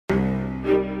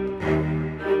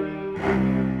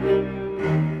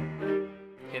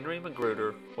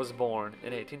was born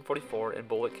in 1844 in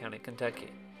Bullitt County,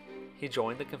 Kentucky. He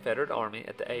joined the Confederate Army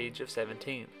at the age of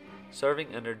 17,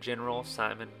 serving under General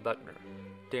Simon Buckner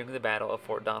during the Battle of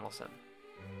Fort Donelson.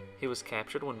 He was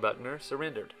captured when Buckner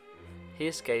surrendered. He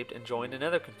escaped and joined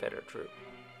another Confederate troop.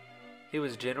 He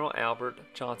was General Albert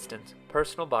Johnston's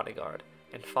personal bodyguard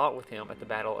and fought with him at the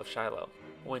Battle of Shiloh.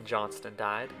 When Johnston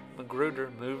died, Magruder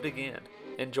moved again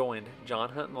and joined John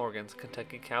Hunt Morgan's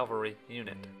Kentucky Cavalry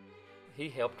unit. He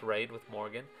helped raid with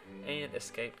Morgan and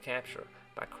escaped capture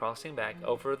by crossing back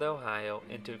over the Ohio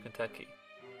into Kentucky.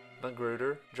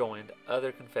 Magruder joined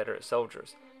other Confederate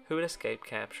soldiers who had escaped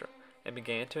capture and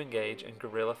began to engage in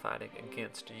guerrilla fighting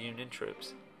against Union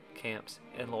troops, camps,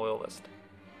 and Loyalists.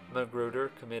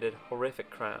 Magruder committed horrific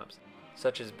crimes,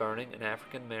 such as burning an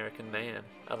African American man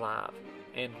alive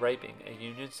and raping a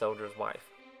Union soldier's wife.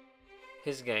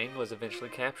 His gang was eventually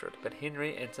captured, but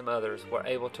Henry and some others were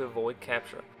able to avoid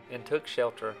capture and took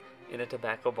shelter in a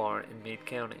tobacco barn in Meade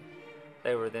County.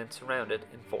 They were then surrounded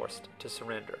and forced to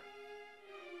surrender.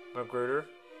 Magruder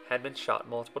had been shot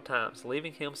multiple times,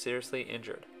 leaving him seriously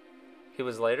injured. He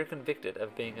was later convicted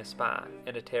of being a spy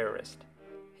and a terrorist.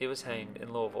 He was hanged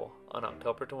in Louisville on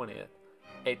October 20th,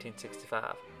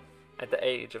 1865, at the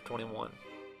age of 21.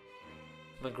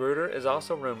 Magruder is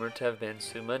also rumored to have been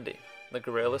Sue Mundy, the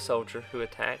guerrilla soldier who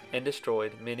attacked and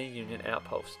destroyed many Union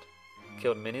outposts,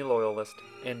 killed many Loyalists,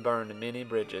 and burned many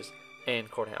bridges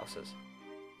and courthouses.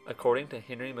 According to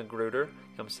Henry Magruder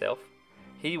himself,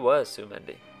 he was Sue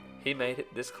Mundy. He made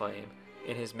this claim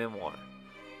in his memoir,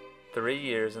 3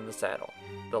 Years in the Saddle,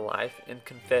 The Life and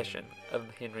Confession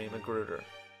of Henry Magruder,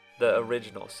 the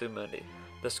original Sue Mundy,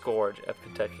 the Scourge of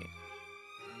Kentucky.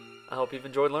 I hope you've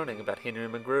enjoyed learning about Henry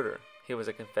Magruder. He was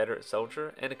a Confederate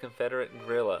soldier and a Confederate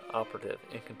guerrilla operative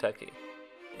in Kentucky.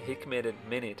 He committed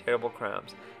many terrible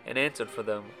crimes and answered for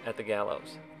them at the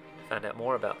gallows. To find out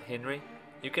more about Henry,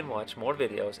 you can watch more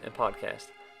videos and podcasts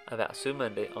about Sue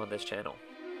Mundy on this channel.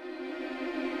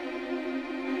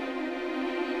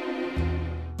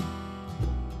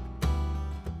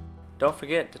 Don't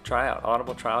forget to try out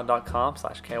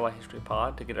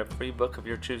audibletrial.com/kyhistorypod to get a free book of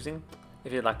your choosing.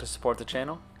 If you'd like to support the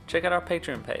channel, check out our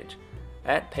Patreon page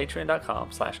at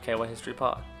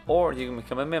patreon.com/kyhistorypod, or you can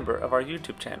become a member of our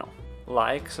YouTube channel.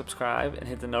 Like, subscribe, and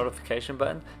hit the notification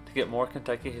button to get more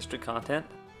Kentucky history content.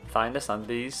 Find us on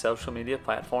these social media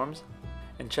platforms,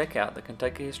 and check out the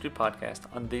Kentucky History Podcast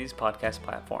on these podcast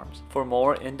platforms for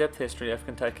more in-depth history of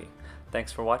Kentucky.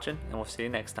 Thanks for watching, and we'll see you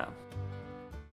next time.